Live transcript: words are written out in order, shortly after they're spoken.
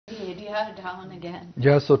ADR down again.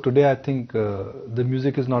 Yeah, so today I think the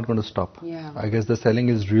music is not going to stop. Yeah. I guess the selling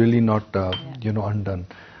is really not, undone.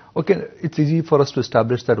 Okay, it's easy for us to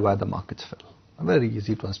establish that why the markets fell. Very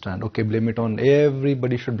easy to understand. Okay, blame it on,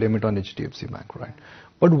 everybody should blame it on HDFC Bank, right?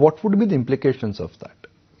 But what would be the implications of that?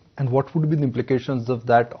 And what would be the implications of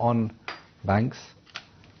that on banks,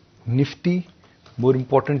 Nifty, more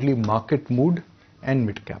importantly, market mood and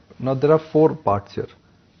mid-cap? Now, there are 4 parts here.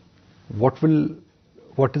 What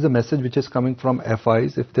is the message which is coming from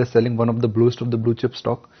FIs if they're selling one of the bluest of the blue chip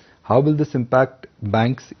stock? How will this impact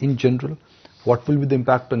banks in general? What will be the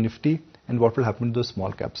impact on Nifty? And what will happen to those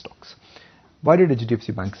small cap stocks? Why did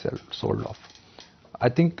HDFC Bank sold off? I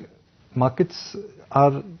think markets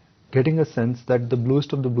are getting a sense that the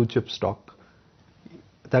bluest of the blue chip stock,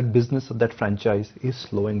 that business of that franchise is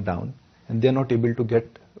slowing down and they're not able to get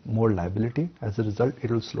more liability. As a result,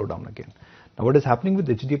 it will slow down again. Now, what is happening with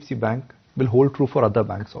HDFC Bank will hold true for other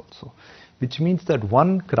banks also, which means that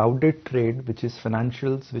one crowded trade, which is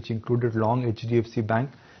financials, which included long HDFC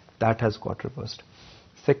Bank, that has got reversed.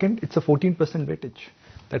 Second, it's a 14% weightage.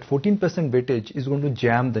 That 14% weightage is going to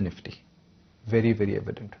jam the Nifty. Very, very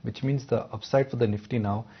evident, which means the upside for the Nifty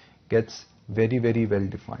now gets very, very well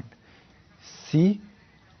defined. See,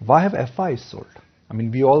 why have FIs sold? I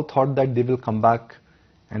mean, we all thought that they will come back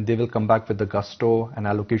and they will come back with the gusto and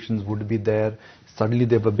allocations would be there. Suddenly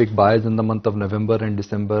there were big buys in the month of November and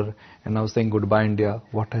December and now saying goodbye India.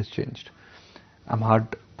 What has changed? I'm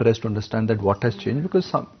hard pressed to understand that what has changed because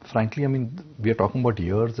frankly, I mean, we are talking about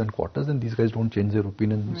years and quarters and these guys don't change their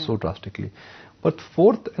opinion so drastically. But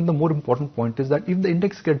fourth and the more important point is that if the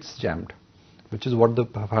index gets jammed, which is what the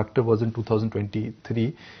factor was in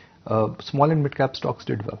 2023, small and mid cap stocks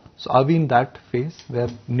did well. So are we in that phase where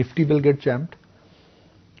Nifty will get jammed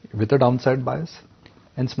with a downside bias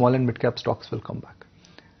and small and mid cap stocks will come back?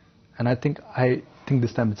 And I think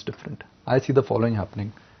this time it's different. I see the following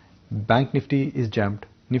happening. Bank Nifty is jammed,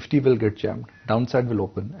 Nifty will get jammed, downside will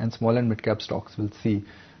open and small and mid cap stocks will see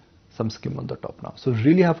some skim on the top now. So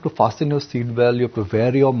really have to fasten your seatbelt, you have to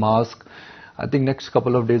wear your mask. I think next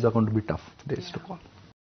couple of days are going to be tough days to call.